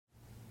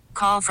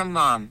Call from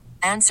mom.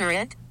 Answer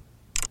it.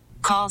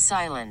 Call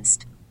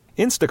silenced.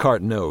 Instacart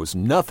knows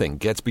nothing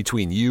gets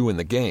between you and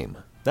the game.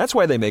 That's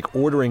why they make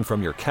ordering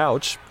from your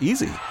couch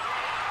easy.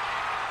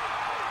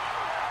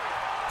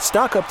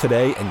 Stock up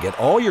today and get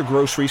all your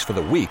groceries for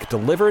the week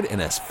delivered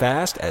in as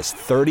fast as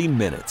 30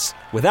 minutes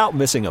without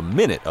missing a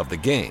minute of the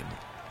game.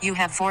 You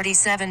have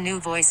 47 new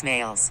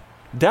voicemails.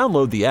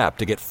 Download the app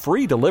to get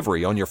free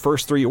delivery on your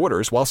first 3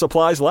 orders while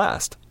supplies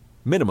last.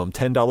 Minimum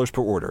 $10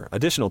 per order.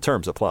 Additional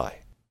terms apply.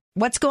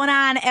 What's going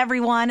on,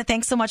 everyone?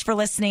 Thanks so much for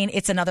listening.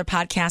 It's another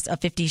podcast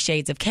of 50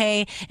 Shades of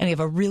K, and we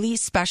have a really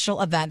special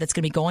event that's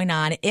going to be going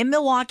on in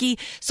Milwaukee.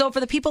 So for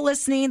the people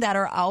listening that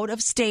are out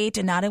of state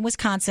and not in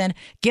Wisconsin,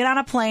 get on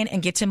a plane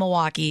and get to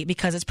Milwaukee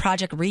because it's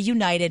Project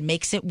Reunited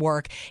Makes It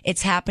Work.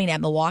 It's happening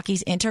at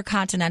Milwaukee's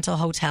Intercontinental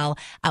Hotel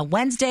on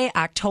Wednesday,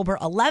 October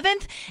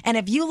 11th. And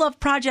if you love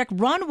Project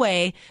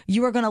Runway,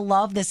 you are going to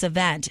love this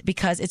event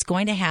because it's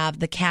going to have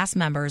the cast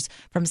members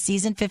from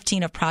season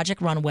 15 of Project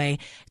Runway.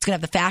 It's going to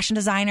have the fashion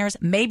designers,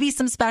 maybe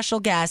some special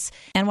guests,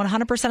 and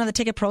 100% of the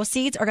ticket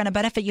proceeds are going to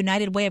benefit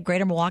United Way of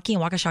Greater Milwaukee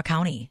and Waukesha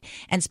County.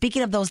 And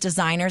speaking of those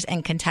designers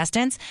and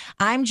contestants,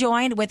 I'm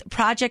joined with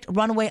Project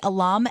Runway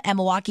alum and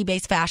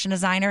Milwaukee-based fashion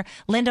designer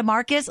Linda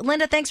Marcus.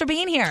 Linda, thanks for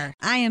being here.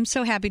 I am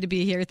so happy to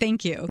be here.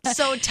 Thank you.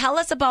 So tell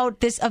us about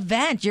this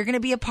event. You're going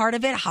to be a part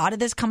of it. How did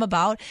this come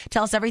about?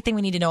 Tell us everything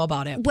we need to know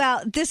about it.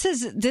 Well, this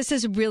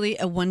is really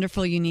a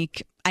wonderful,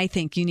 unique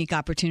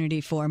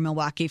opportunity for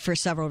Milwaukee for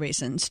several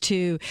reasons.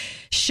 To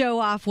show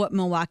off what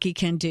Milwaukee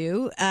can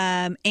do,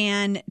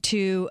 and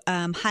to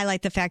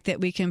highlight the fact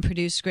that we can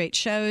produce great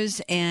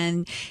shows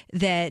and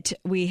that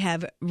we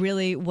have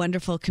really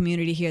wonderful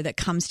community here that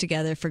comes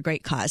together for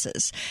great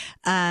causes.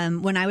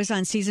 When I was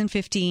on season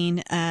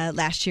 15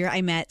 last year,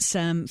 I met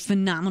some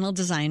phenomenal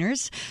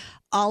designers.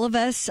 All of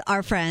us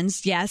are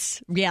friends.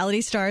 Yes,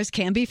 reality stars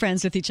can be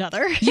friends with each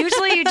other.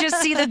 Usually you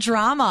just see the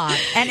drama.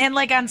 And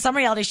like on some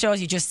reality shows,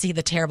 you just see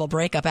the terrible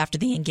breakup after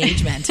the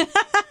engagement.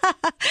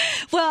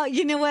 Well,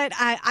 you know what?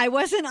 I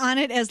wasn't on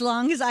it as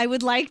long as I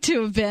would like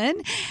to have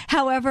been.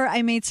 However,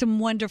 I made some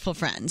wonderful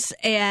friends.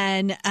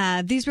 And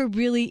these were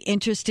really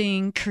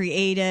interesting,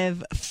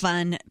 creative,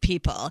 fun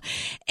people.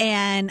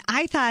 And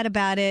I thought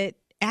about it.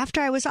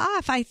 After I was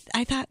off, I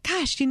thought,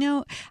 gosh,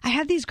 I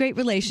have these great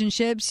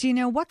relationships.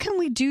 What can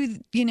we do?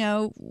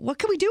 What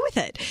can we do with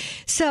it?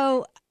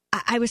 So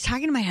I was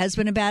talking to my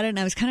husband about it, and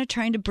I was kind of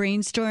trying to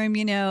brainstorm,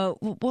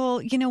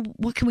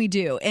 what can we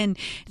do? And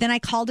then I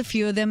called a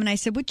few of them and I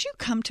said, would you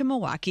come to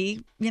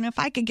Milwaukee? If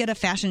I could get a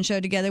fashion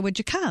show together, would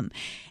you come?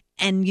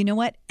 And you know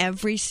what?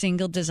 Every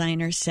single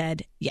designer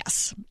said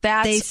yes.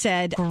 They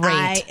said, great.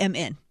 I am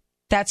in.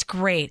 That's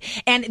great.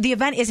 And the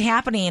event is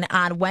happening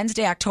on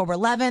Wednesday, October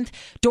 11th.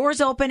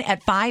 Doors open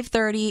at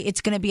 5:30.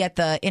 It's going to be at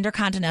the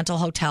Intercontinental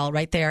Hotel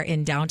right there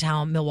in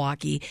downtown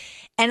Milwaukee.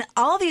 And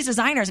all of these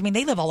designers,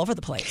 they live all over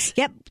the place.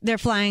 Yep. They're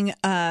flying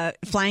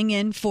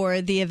in for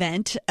the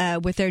event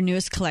with their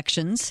newest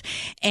collections.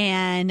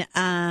 And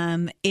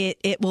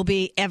it will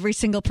be every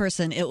single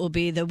person. It will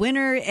be the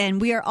winner.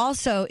 And we are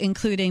also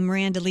including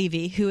Miranda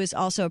Levy, who is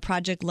also a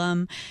Project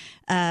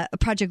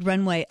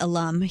Runway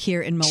alum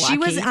here in Milwaukee. She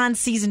was on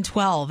season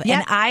 12, yep.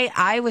 And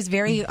I was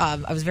very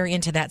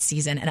into that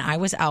season, and I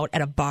was out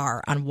at a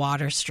bar on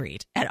Water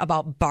Street at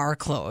about bar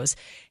close,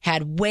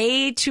 had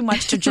way too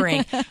much to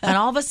drink, and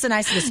all of a sudden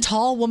I see this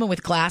tall woman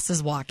with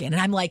glasses walk in,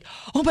 and I'm like,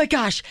 oh my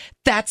gosh,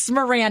 that's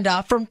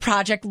Miranda from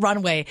Project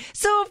Runway.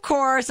 So of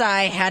course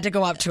I had to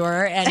go up to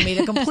her and made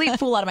a complete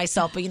fool out of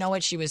myself. But you know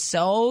what? She was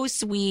so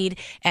sweet,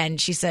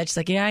 and she's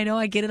like, yeah, I know,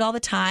 I get it all the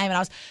time. And I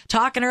was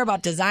talking to her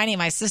about designing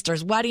my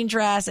sister's wedding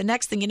dress, and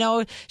next thing you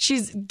know,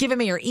 she's giving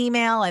me her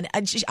email, and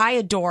I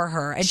adore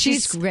her. And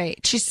she's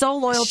great. She's so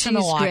loyal to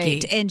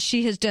Milwaukee. Great. And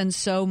she has done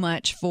so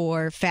much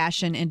for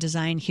fashion and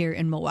design here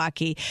in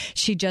Milwaukee.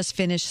 She just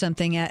finished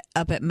something up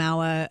at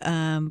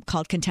MAUA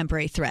called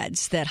Contemporary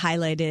Threads that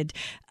highlighted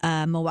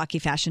Milwaukee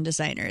fashion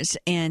designers.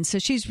 And so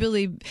she's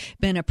really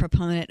been a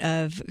proponent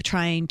of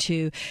trying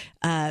to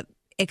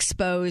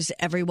expose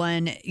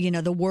everyone,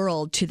 the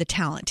world to the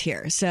talent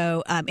here.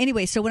 So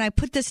anyway, so when I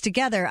put this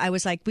together, I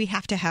was like, we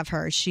have to have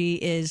her. She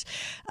is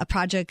a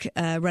Project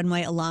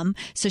Runway alum,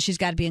 so she's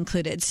got to be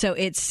included. So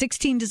it's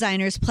 16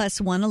 designers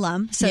plus one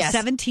alum, so yes.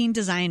 17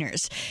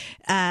 designers,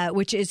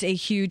 which is a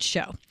huge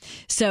show.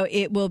 So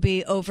it will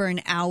be over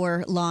an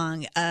hour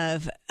long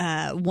of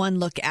one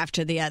look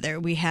after the other.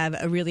 We have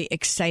a really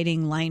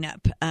exciting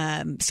lineup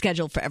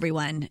scheduled for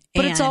everyone.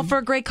 But it's all for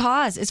a great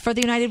cause. It's for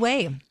the United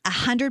Way.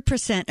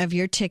 100% of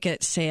your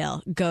ticket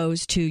sale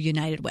goes to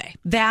United Way.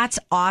 That's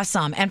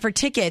awesome. And for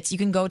tickets, you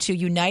can go to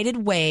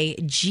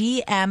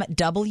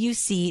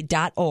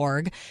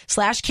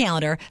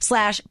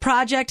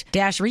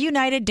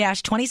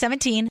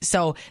unitedwaygmwc.org/calendar/project-reunited-2017.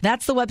 So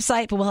that's the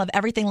website, but we'll have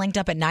everything linked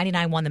up at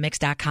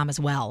 991themix.com as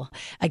well.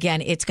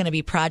 Again, it's going to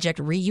be Project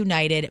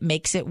Reunited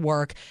Makes It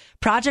Work.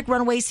 Project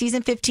Runway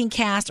Season 15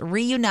 cast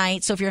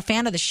reunite. So if you're a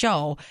fan of the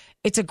show,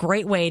 it's a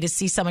great way to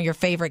see some of your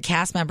favorite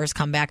cast members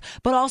come back,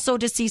 but also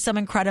to see some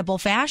incredible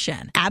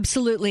fashion.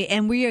 Absolutely.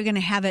 And we are going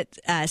to have it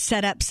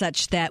set up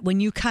such that when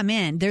you come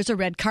in, there's a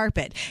red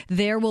carpet.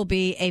 There will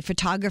be a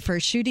photographer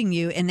shooting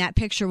you, and that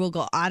picture will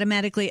go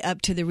automatically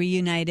up to the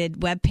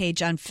Reunited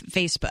webpage on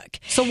Facebook.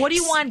 So what do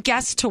you want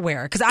guests to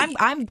wear? Because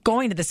I'm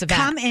going to this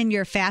event. Come in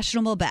your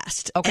fashionable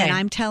best. Okay. And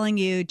I'm telling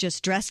you,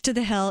 just dress to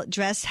the hilt,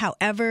 dress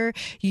however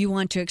you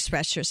want to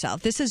express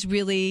yourself. This is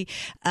really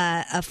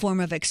a form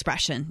of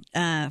expression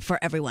for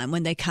everyone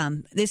when they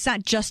come. It's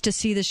not just to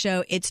see the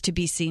show, it's to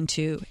be seen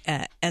too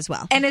as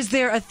well. And is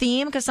there a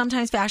theme? Because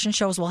sometimes fashion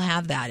shows will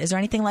have that. Is there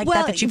anything like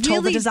that you've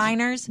told the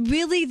designers?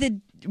 Really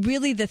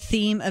the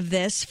theme of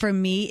this for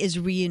me is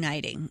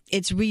reuniting.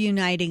 It's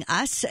reuniting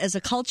us as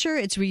a culture.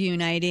 It's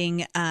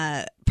reuniting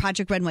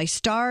Project Runway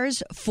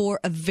stars for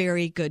a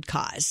very good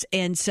cause.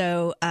 And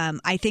so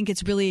I think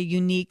it's really a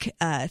unique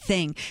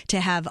thing to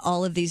have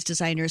all of these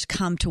designers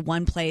come to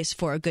one place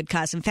for a good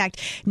cause. In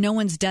fact, no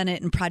one's done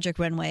it in Project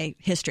Runway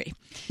history.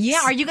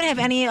 Yeah. Are you going to have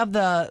any of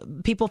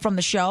the people from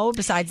the show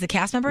besides the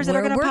cast members that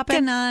are going to pop in?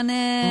 We're working on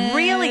it.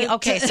 Really?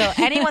 Okay. So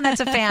anyone that's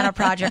a fan of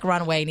Project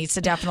Runway needs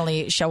to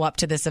definitely show up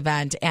to this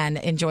event and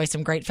enjoy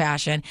some great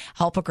fashion,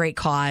 help a great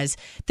cause.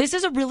 This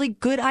is a really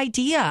good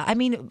idea. I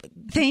mean,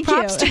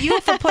 props to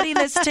you for putting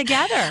this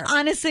together.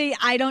 Honestly,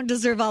 I don't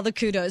deserve all the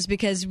kudos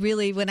because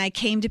really when I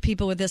came to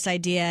people with this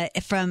idea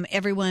from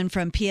everyone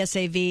from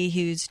PSAV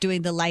who's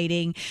doing the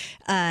lighting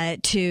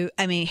to,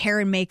 hair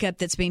and makeup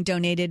that's being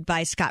donated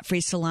by Scott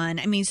Free Salon.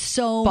 I mean,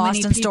 so many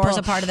people. Boston Store is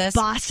a part of this.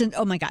 Boston.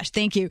 Oh my gosh.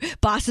 Thank you.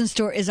 Boston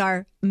Store is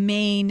our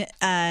main,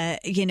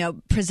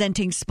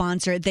 presenting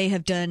sponsor. They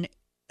have done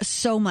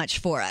so much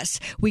for us.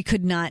 We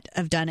could not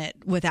have done it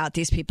without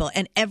these people.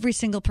 And every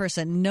single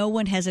person, no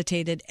one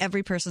hesitated.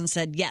 Every person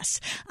said, yes,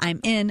 I'm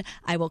in.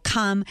 I will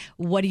come.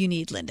 What do you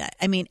need, Linda?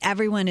 I mean,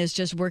 everyone is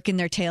just working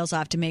their tails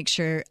off to make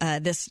sure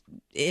this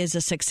is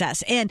a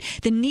success. And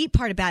the neat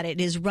part about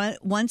it is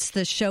once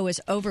the show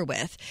is over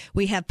with,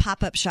 we have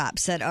pop-up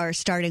shops that are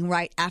starting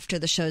right after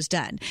the show's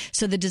done.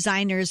 So the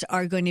designers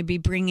are going to be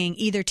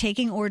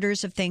taking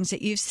orders of things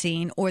that you've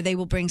seen, or they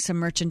will bring some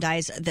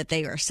merchandise that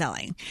they are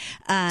selling.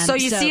 So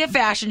you see a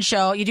fashion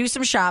show, you do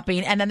some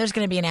shopping, and then there's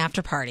going to be an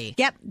after party.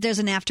 Yep, there's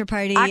an after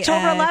party.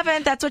 October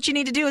 11th, that's what you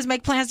need to do is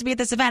make plans to be at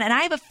this event. And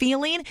I have a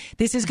feeling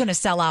this is going to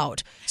sell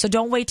out. So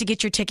don't wait to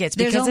get your tickets.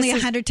 There's only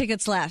 100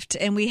 tickets left,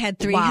 and we had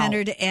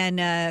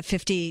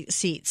 350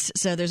 seats.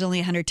 So there's only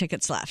 100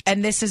 tickets left.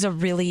 And this is a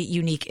really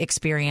unique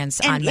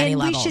experience on many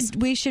levels.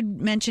 We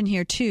should mention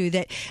here, too,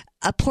 that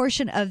a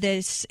portion of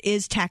this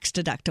is tax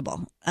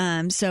deductible.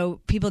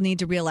 So people need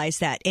to realize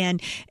that.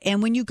 And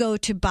when you go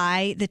to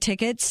buy the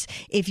tickets,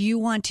 if you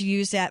want to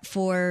use that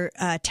for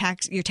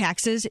your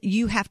taxes,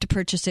 you have to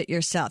purchase it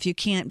yourself. You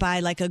can't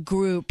buy like a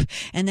group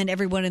and then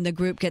everyone in the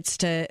group gets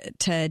to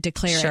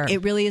declare Sure. it.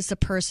 It really is the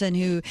person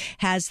who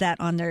has that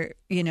on their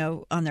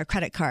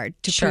credit card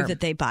to Sure. prove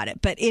that they bought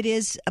it. But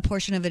a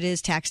portion of it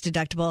is tax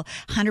deductible.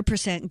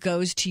 100%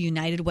 goes to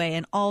United Way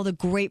and all the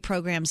great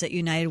programs that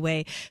United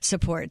Way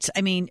supports.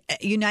 I mean,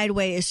 United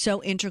Way is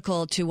so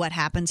integral to what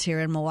happens here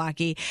in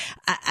Milwaukee.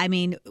 I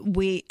mean,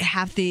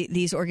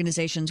 these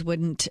organizations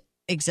wouldn't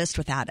exist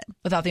without it.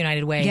 Without the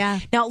United Way. Yeah.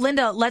 Now,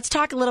 Linda, let's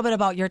talk a little bit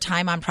about your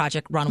time on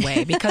Project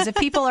Runway, because if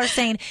people are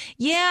saying,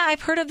 yeah,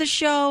 I've heard of the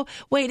show.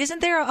 Wait, isn't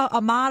there a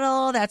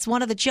model that's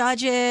one of the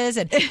judges?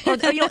 You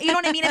know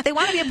what I mean? If they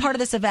want to be a part of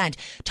this event,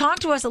 talk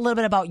to us a little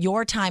bit about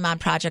your time on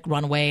Project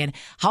Runway and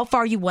how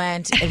far you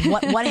went and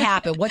what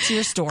happened. What's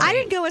your story? I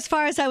didn't go as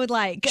far as I would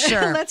like.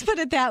 Sure. Let's put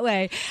it that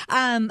way.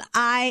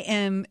 I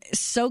am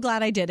so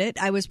glad I did it.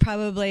 I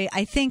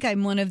think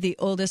I'm one of the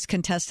oldest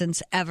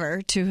contestants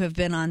ever to have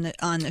been on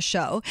the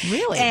show.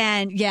 Really?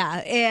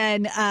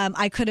 And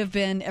I could have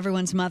been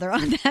everyone's mother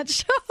on that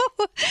show,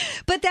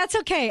 but that's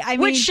okay.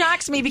 Which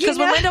shocks me because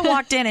when Linda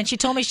walked in and she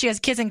told me she has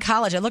kids in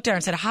college, I looked at her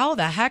and said, how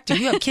the heck do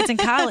you have kids in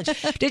college?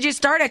 Did you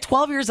start at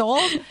 12 years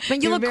old? I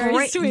mean, you look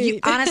great.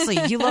 Honestly,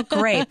 you look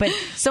great. But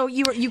so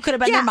you could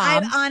have been your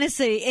mom.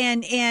 Honestly.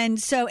 And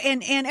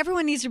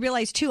everyone needs to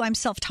realize too, I'm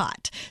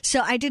self-taught. So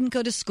I didn't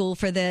go to school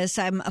for this.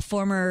 I'm a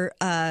former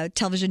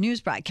television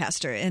news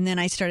broadcaster. And then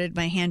I started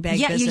my handbag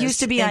business. Yeah, you used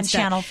to be on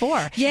Channel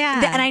 4. Yeah.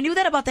 And I knew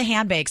that about the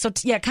handbag. So,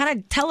 kind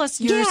of tell us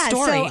your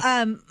story.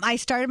 So I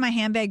started my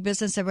handbag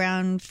business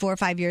around 4 or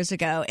 5 years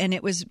ago. And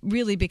it was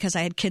really because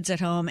I had kids at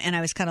home and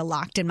I was kind of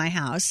locked in my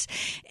house.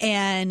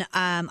 And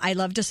I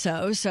love to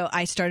sew. So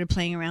I started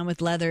playing around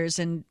with leathers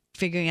and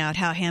figuring out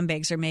how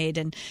handbags are made.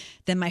 And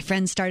then my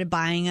friends started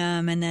buying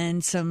them, and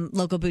then some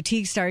local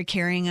boutiques started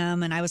carrying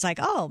them. And I was like,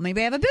 oh,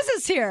 maybe I have a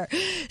business here.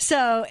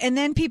 So, and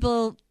then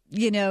people,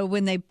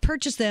 when they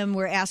purchase them,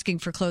 we're asking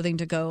for clothing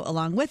to go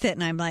along with it.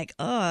 And I'm like,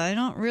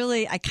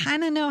 I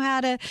kind of know how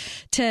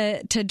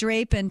to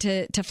drape and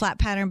to flat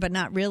pattern, but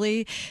not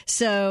really.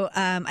 So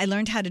I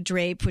learned how to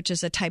drape, which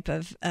is a type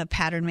of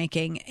pattern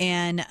making.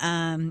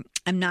 And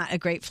I'm not a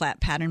great flat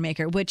pattern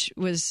maker, which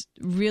was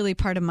really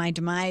part of my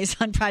demise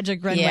on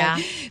Project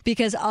Runway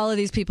because all of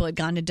these people had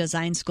gone to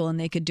design school and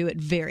they could do it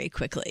very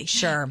quickly.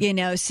 Sure.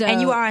 So.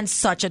 And you are on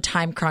such a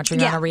time crunch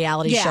when you're on a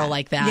reality show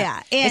like that.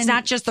 Yeah. And it's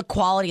not just the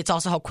quality, it's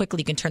also how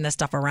quickly you can turn this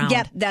stuff around.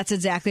 Yep, that's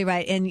exactly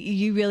right. And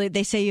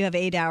they say you have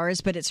 8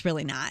 hours, but it's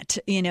really not,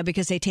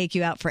 because they take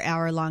you out for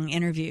hour-long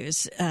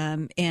interviews.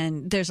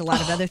 And there's a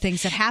lot of other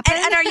things that happen.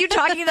 And are you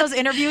talking in those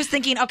interviews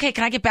thinking, okay,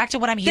 can I get back to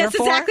what I'm here That's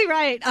for? That's exactly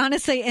right,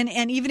 honestly.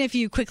 And even if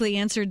you quickly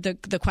answered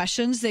the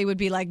questions, they would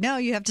be like, no,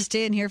 you have to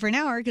stay in here for an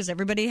hour because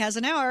everybody has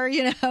an hour,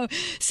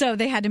 So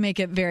they had to make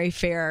it very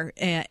fair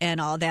and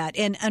all that.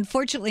 And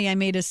unfortunately, I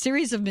made a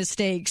series of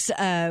mistakes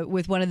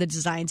with one of the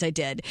designs I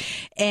did.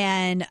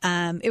 And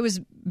it was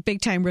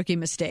big time rookie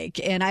mistake.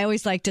 And I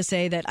always like to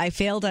say that I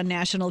failed on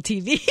national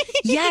TV.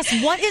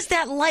 Yes. What is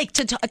that like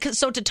to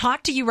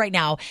talk to you right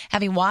now,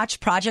 having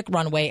watched Project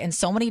Runway and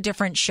so many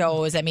different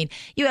shows? I mean,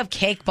 you have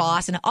Cake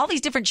Boss and all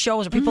these different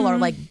shows where people are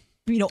like,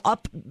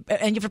 up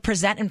and you have to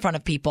present in front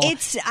of people.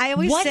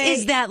 What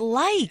is that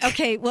like?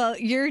 Okay, well,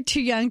 you're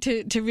too young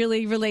to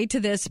really relate to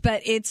this,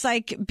 but it's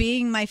like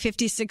being my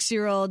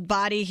 56-year-old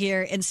body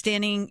here and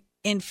standing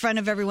in front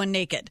of everyone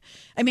naked.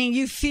 I mean,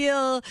 you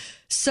feel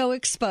so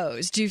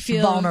exposed. You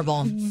feel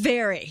vulnerable.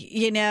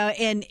 Very,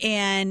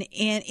 and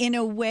in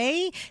a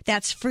way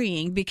that's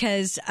freeing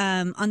because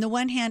on the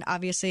one hand,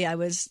 obviously I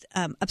was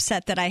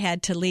upset that I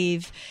had to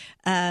leave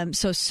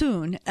so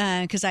soon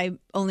because I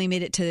only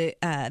made it to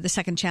the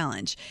second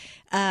challenge.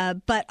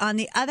 But on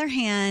the other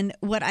hand,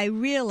 what I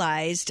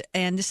realized,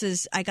 and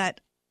I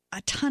got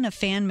a ton of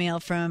fan mail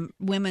from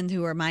women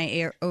who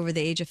are over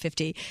the age of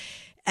 50.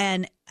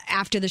 And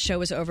after the show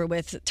was over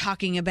with,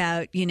 talking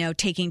about,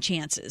 taking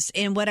chances.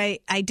 And what I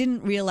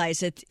didn't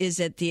realize is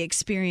that the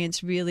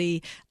experience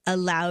really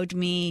allowed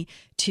me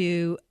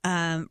to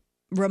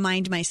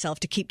remind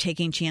myself to keep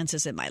taking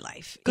chances in my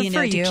life. Good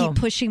for you. To keep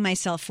pushing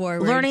myself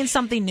forward. Learning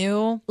something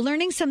new.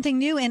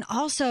 And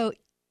also,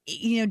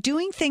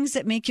 doing things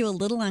that make you a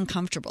little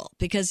uncomfortable,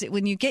 because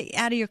when you get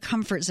out of your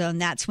comfort zone,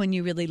 that's when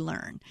you really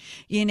learn,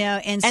 and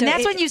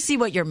that's when you see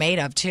what you're made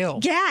of too.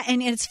 Yeah.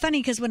 And it's funny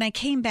because when I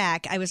came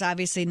back, I was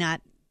obviously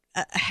not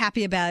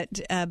happy about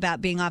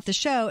being off the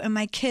show, and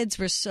my kids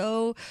were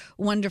so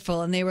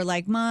wonderful, and they were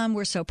like, Mom,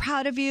 we're so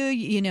proud of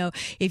you.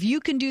 If you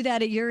can do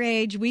that at your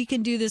age, we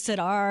can do this at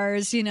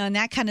ours, and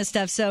that kind of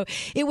stuff. So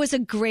it was a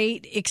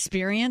great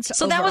experience.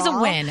 So overall. That was a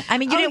win. I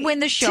mean, you didn't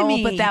win the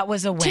show, but that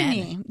was a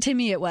win. To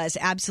me it was,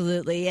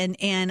 absolutely.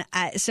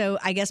 So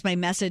I guess my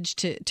message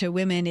to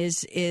women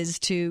is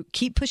to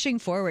keep pushing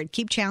forward,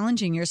 keep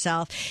challenging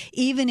yourself,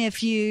 even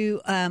if you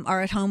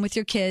are at home with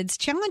your kids.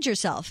 Challenge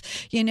yourself.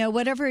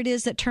 Whatever it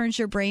is that turns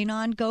your brain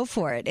on, go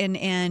for it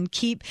and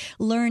keep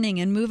learning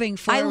and moving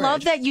forward. I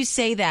love that you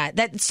say that.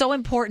 That's so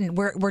important.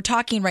 We're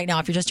talking right now,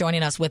 if you're just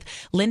joining us, with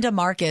Linda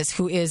Marcus,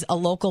 who is a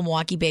local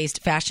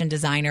Milwaukee-based fashion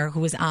designer who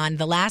was on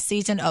the last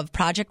season of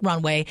Project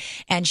Runway,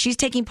 and she's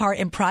taking part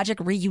in Project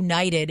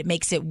Reunited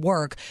Makes It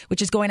Work,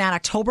 which is going on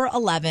October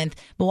 11th,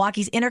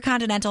 Milwaukee's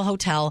Intercontinental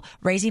Hotel,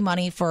 raising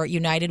money for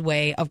United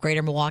Way of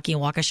Greater Milwaukee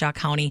and Waukesha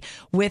County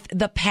with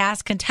the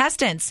past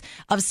contestants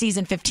of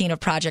season 15 of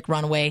Project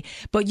Runway.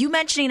 But you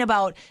mentioning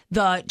about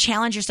the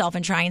challenge yourself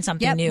and trying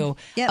something new.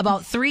 Yep.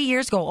 About 3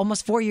 years ago,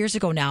 almost 4 years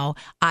ago now,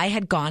 I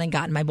had gone and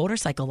gotten my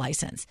motorcycle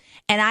license.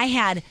 And I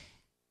had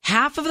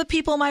half of the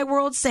people in my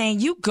world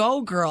saying, you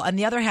go, girl. And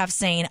the other half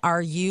saying,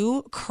 are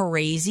you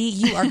crazy?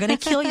 You are going to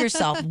kill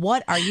yourself.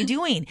 What are you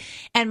doing?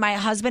 And my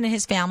husband and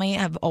his family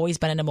have always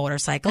been into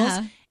motorcycles.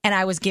 Uh-huh. And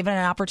I was given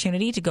an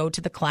opportunity to go to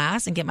the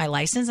class and get my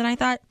license. And I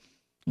thought,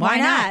 why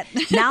not?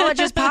 Knowledge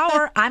is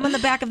power. I'm on the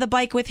back of the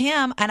bike with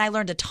him, and I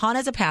learned a ton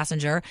as a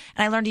passenger,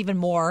 and I learned even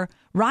more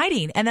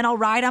riding. And then I'll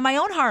ride on my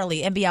own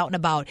Harley and be out and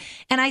about.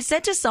 And I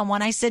said to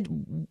someone,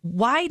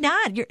 why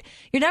not? You're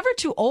never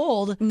too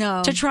old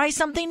to try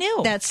something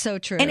new. That's so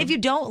true. And if you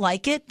don't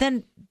like it,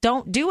 then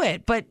don't do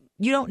it. But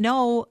you don't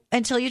know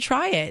until you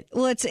try it.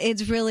 Well,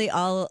 it's really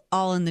all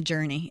in the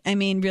journey. I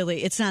mean,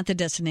 really, it's not the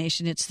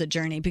destination, it's the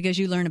journey, because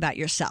you learn about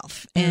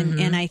yourself.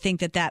 And I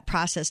think that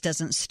process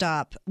doesn't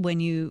stop when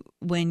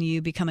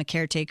you become a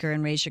caretaker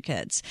and raise your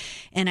kids.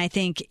 And I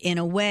think in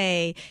a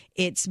way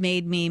it's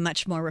made me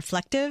much more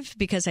reflective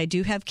because I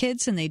do have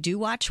kids and they do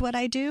watch what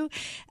I do,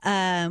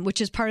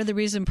 which is part of the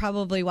reason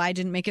probably why I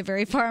didn't make it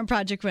very far on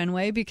Project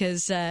Runway,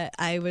 because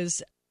I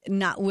was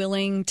not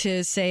willing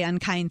to say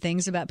unkind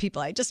things about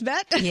people I just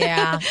met.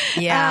 Yeah.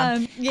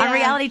 On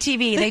reality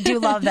TV, they do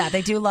love that.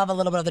 They do love a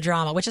little bit of the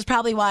drama, which is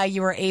probably why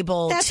you were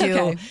able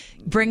to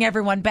bring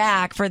everyone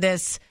back for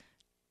this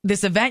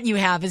event you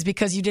have, is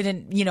because you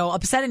didn't,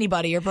 upset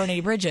anybody or burn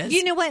any bridges.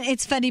 You know what?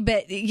 It's funny,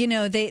 but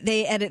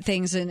they edit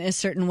things in a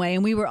certain way,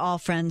 and we were all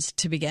friends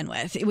to begin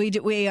with.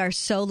 We are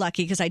so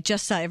lucky because I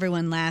just saw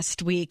everyone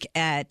last week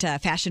at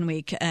Fashion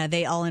Week.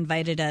 They all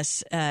invited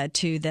us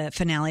to the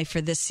finale for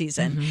this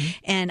season,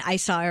 and I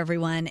saw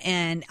everyone,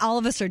 and all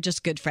of us are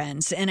just good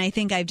friends. And I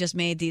think I've just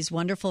made these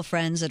wonderful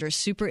friends that are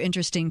super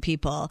interesting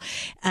people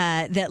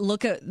that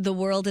look at the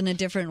world in a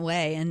different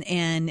way,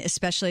 and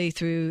especially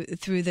through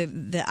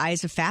the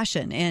eyes of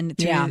fashion and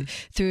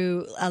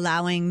through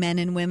allowing men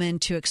and women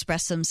to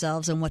express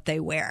themselves in what they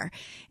wear.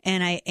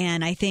 And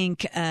I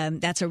think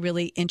that's a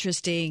really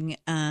interesting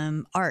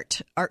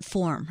art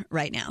form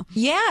right now.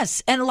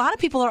 Yes, and a lot of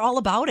people are all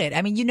about it.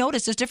 I mean, you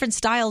notice there's different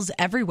styles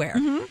everywhere.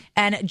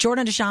 And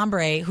Jordan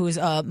Deschambre, who's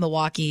a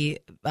Milwaukee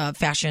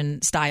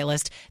fashion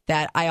stylist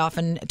that I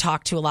often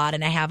talk to a lot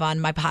and I have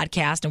on my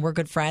podcast, and we're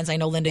good friends. I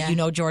know, Linda, you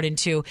know Jordan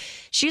too.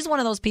 She's one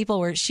of those people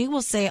where she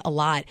will say a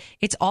lot,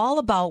 it's all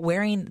about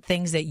wearing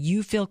things that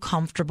you feel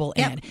comfortable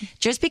in.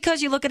 Just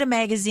because you look at a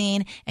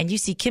magazine and you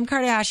see Kim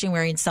Kardashian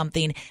wearing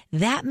something,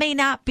 that may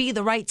not be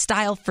the right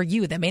style for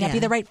you. That may not be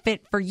the right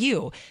fit for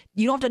you.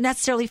 You don't have to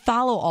necessarily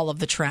follow all of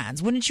the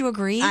trends. Wouldn't you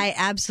agree? I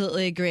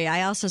absolutely agree.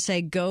 I also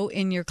say go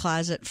in your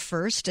closet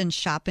first and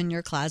shop in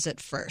your closet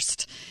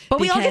first. But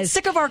we all get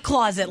sick of our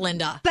closet,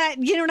 Linda. But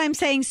you know what I'm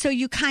saying? So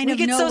you kind of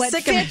know what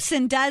fits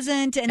and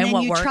doesn't, and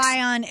then you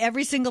try on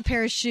every single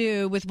pair of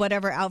shoe with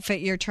whatever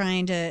outfit you're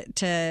trying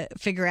to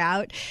figure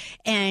out,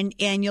 and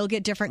you'll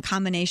get different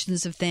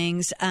combinations of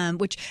things,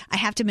 which I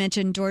have to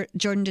mention,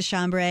 Jordan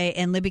Deschambre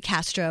and Libby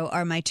Castro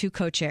are my two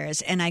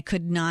co-chairs, and I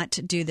could not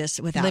do this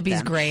without Libby's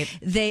them. great.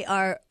 They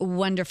are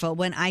wonderful.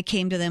 When I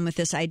came to them with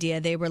this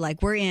idea, they were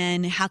like, we're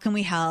in. How can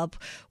we help?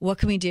 What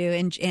can we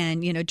do?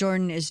 And you know,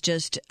 Jordan is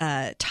just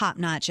top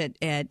notch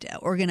at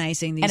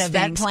organizing these and things.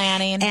 Event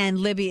planning. And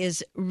Libby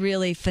is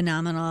really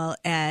phenomenal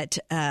at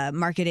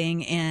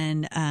marketing,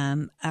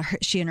 and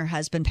she and her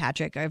husband,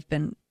 Patrick, have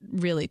been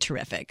really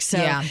terrific. So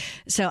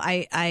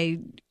I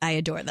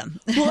adore them.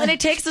 Well, and it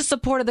takes the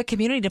support of the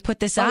community to put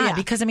this on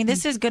because, I mean,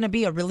 this is going to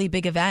be a really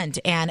big event.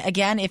 And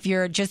again, if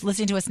you're just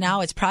listening to us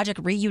now, it's Project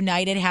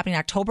Reunited happening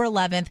October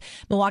 11th,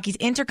 Milwaukee's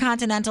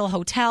Intercontinental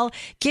Hotel.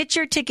 Get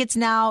your tickets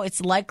now.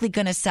 It's likely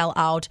going to sell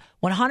out.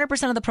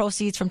 100% of the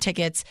proceeds from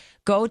tickets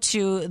go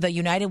to the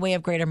United Way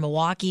of Greater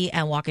Milwaukee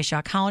and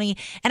Waukesha County.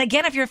 And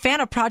again, if you're a fan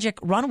of Project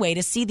Runway,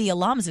 to see the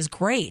alums is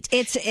great.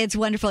 It's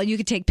wonderful. You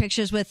can take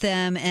pictures with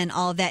them and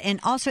all of that. And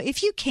also,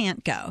 if you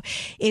can't go,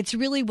 it's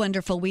really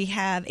wonderful. We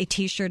have a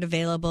T-shirt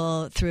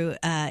available through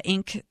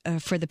Ink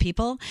for the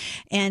People.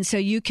 And so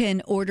you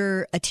can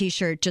order a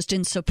T-shirt just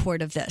in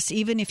support of this,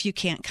 even if you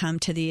can't come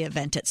to the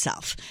event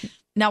itself.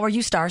 Now, were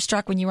you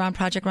starstruck when you were on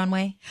Project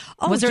Runway?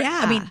 Oh, yeah.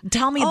 I mean,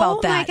 tell me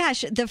about that. Oh, my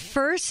gosh.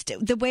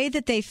 The way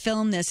that they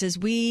film this is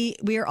we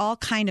are all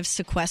kind of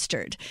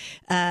sequestered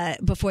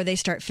before they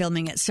start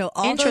filming it. So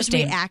all those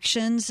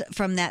reactions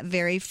from that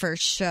very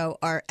first show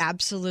are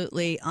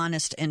absolutely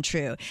honest and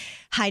true.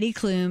 Heidi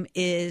Klum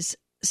is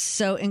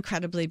so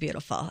incredibly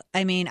beautiful.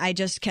 I mean, I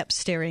just kept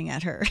staring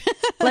at her.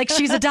 Like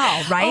she's a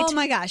doll, right? Oh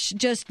my gosh,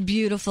 just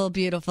beautiful,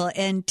 beautiful.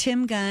 And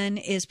Tim Gunn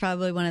is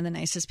probably one of the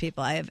nicest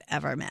people I have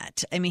ever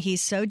met. I mean,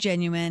 he's so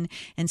genuine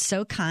and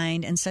so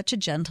kind and such a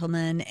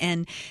gentleman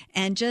and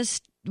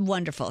just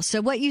wonderful.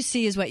 So what you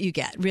see is what you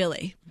get,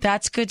 really.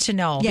 That's good to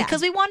know. Yeah.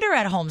 Because we wonder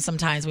at home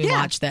sometimes when we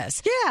watch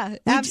this. Yeah,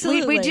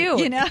 absolutely. We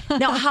do. You know?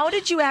 Now, how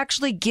did you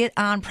actually get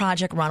on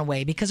Project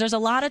Runway? Because there's a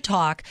lot of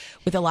talk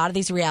with a lot of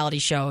these reality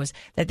shows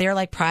that they're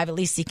like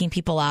privately seeking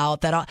people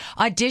out, that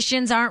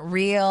auditions aren't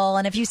real.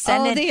 And if you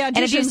send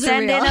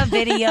in a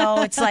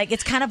video, it's like,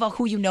 it's kind of a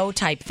who you know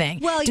type thing.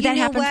 Well, did that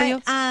happen for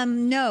you?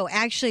 No,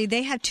 actually,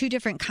 they have two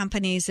different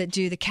companies that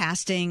do the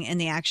casting and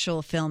the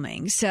actual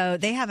filming. So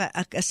they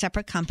have a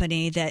separate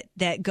company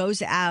that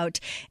goes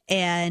out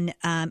and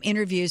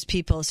interviews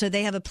people. So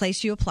they have a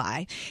place you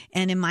apply.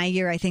 And in my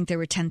year, I think there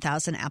were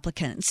 10,000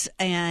 applicants.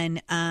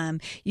 And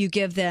you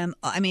give them,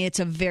 I mean, it's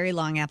a very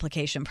long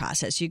application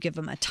process. You give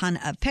them a ton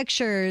of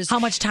pictures. How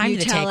much time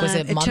did it take? Was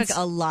it months? It took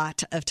a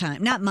lot of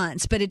time. Not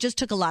months, but it just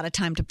took a lot of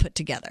time to put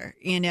together.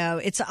 You know,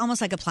 it's almost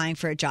like applying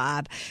for a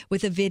job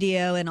with a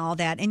video and all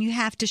that. And you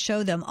have to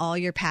show them all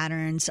your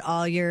patterns,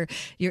 all your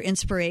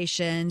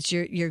inspirations,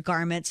 your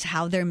garments,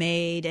 how they're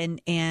made,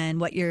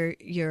 and what your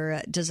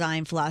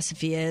design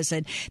philosophy is.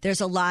 And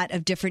there's a lot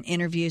of different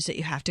interviews that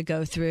you have to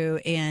go through,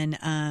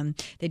 and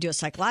they do a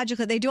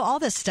psychological, they do all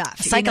this stuff.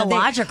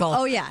 Psychological.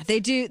 They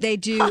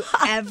do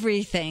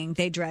everything.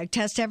 They drug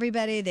test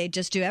everybody. They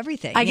just do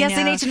everything. I guess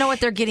they need to know what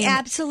they're getting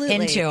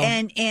into.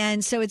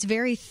 And so it's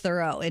very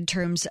thorough in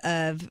terms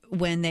of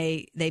when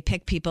they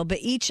pick people. But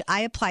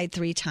I applied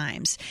 3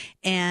 times,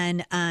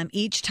 and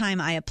each time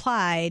I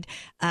applied,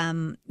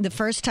 the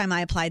first time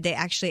I applied, they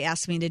actually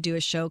asked me to do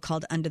a show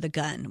called Under the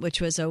Gun, which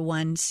was a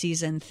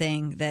 1-season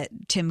thing that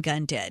Tim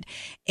Gunn did.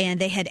 And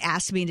they had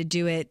asked me to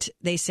do it.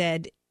 They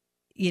said,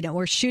 you know,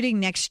 we're shooting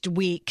next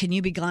week. Can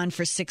you be gone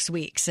for 6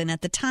 weeks? And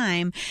at the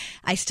time,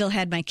 I still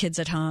had my kids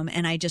at home,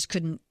 and I just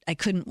couldn't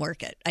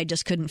work it. I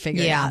just couldn't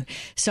figure it out.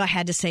 So I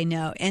had to say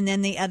no. And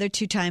then the other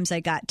 2 times I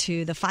got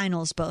to the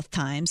finals both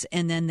times,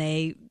 and then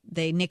they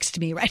nixed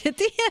me right at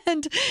the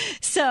end.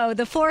 So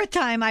the 4th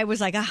time I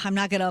was like, I'm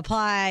not going to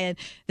apply. And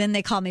then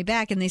they called me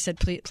back and they said,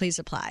 please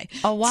apply.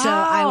 Oh, wow. So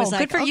I was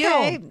like, good for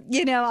okay,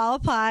 you. I'll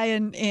apply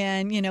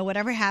and, you know,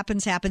 whatever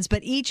happens.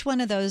 But each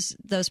one of those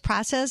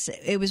process,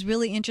 it was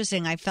really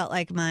interesting. I felt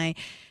like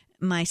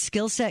my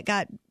skill set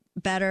got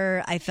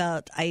better. I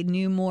felt I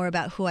knew more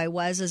about who I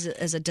was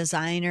as a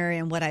designer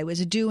and what I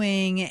was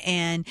doing.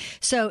 And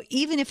so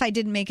even if I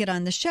didn't make it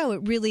on the show,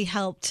 it really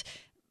helped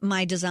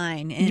my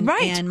design and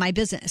my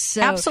business.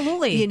 So,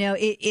 absolutely. You know,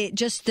 it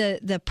just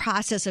the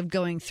process of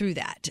going through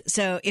that.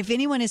 So if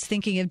anyone is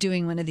thinking of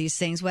doing one of these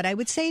things, what I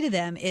would say to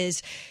them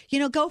is, you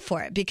know, go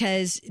for it,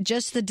 because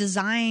just the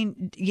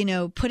design, you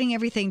know, putting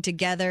everything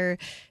together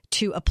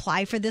to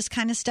apply for this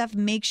kind of stuff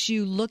makes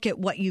you look at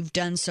what you've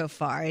done so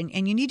far.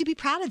 And you need to be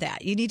proud of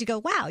that. You need to go,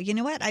 wow, you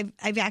know what?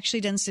 I've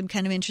actually done some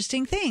kind of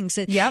interesting things.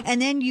 Yep.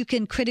 And then you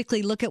can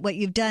critically look at what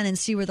you've done and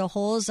see where the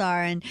holes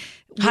are and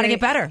how to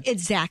get better.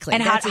 Exactly.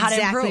 And That's how to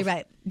exactly improve.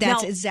 right.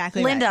 That's now,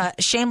 exactly Linda,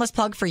 right. shameless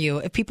plug for you.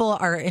 If people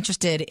are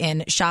interested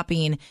in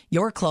shopping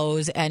your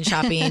clothes and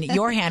shopping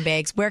your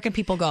handbags, where can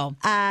people go?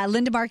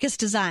 Linda Marcus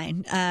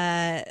Design,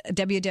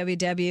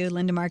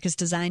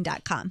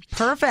 www.lindamarcusdesign.com.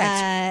 Perfect.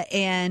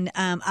 And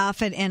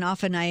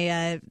often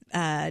I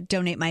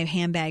donate my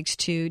handbags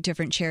to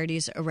different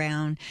charities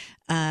around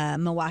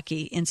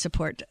Milwaukee in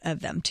support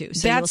of them too.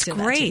 So that's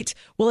great. That too.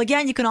 Well,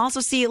 again, you can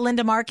also see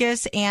Linda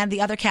Marcus and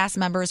the other cast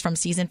members from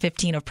season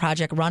 15 of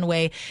Project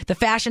Runway, the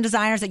fashion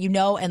designers that you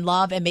know and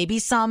love, and maybe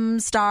some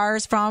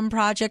stars from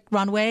Project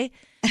Runway.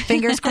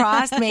 Fingers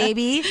crossed,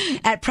 maybe.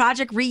 At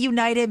Project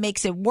Reunited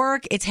Makes It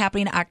Work. It's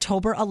happening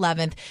October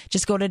 11th.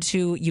 Just go to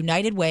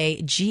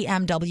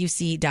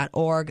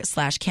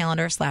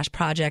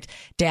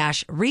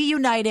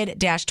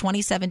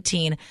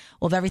unitedway.gmwc.org/calendar/project-reunited-2017.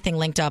 We'll have everything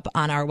linked up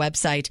on our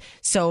website.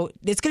 So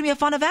it's going to be a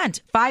fun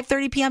event.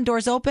 5:30 p.m.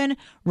 doors open.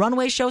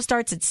 Runway show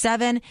starts at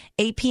 7,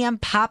 8 p.m.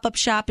 pop-up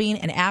shopping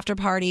and after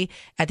party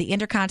at the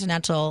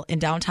Intercontinental in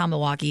downtown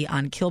Milwaukee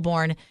on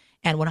Kilbourne.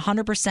 And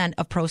 100%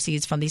 of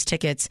proceeds from these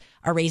tickets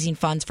are raising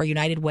funds for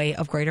United Way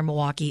of Greater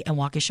Milwaukee and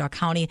Waukesha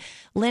County.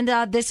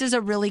 Linda, this is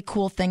a really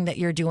cool thing that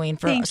you're doing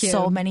for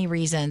so many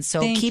reasons.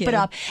 So keep it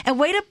up. And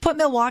way to put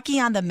Milwaukee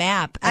on the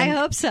map. I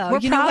hope so.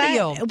 We're proud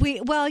of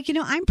you.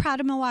 I'm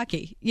proud of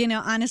Milwaukee. You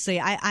know, honestly,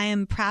 I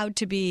am proud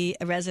to be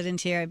a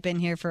resident here. I've been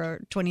here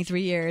for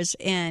 23 years,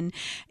 and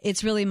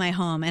it's really my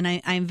home.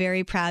 And I'm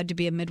very proud to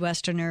be a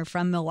Midwesterner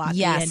from Milwaukee.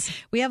 Yes. And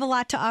we have a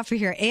lot to offer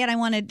here. And I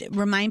want to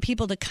remind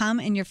people to come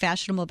in your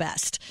fashionable best,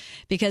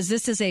 because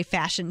this is a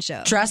fashion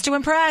show. Dress to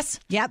impress.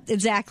 Yep,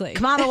 exactly.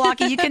 Come on,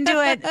 Milwaukee, you can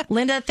do it.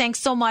 Linda, thanks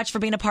so much for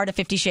being a part of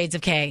 50 Shades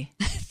of K.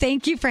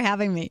 Thank you for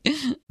having me.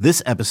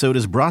 This episode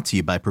is brought to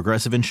you by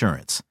Progressive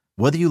Insurance.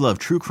 Whether you love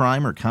true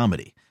crime or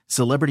comedy,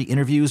 celebrity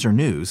interviews or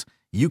news,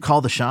 you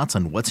call the shots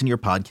on what's in your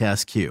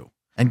podcast queue.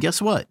 And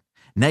guess what?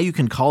 Now you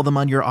can call them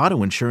on your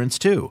auto insurance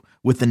too,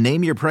 with the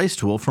Name Your Price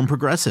tool from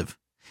Progressive.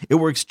 It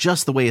works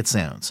just the way it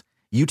sounds.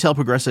 You tell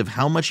Progressive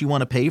how much you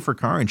want to pay for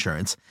car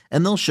insurance,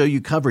 and they'll show you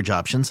coverage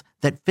options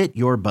that fit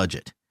your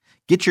budget.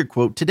 Get your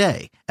quote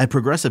today at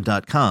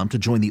Progressive.com to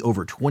join the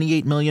over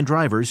 28 million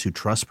drivers who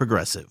trust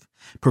Progressive.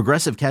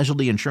 Progressive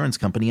Casualty Insurance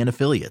Company and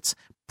Affiliates.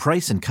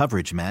 Price and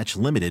coverage match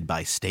limited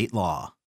by state law.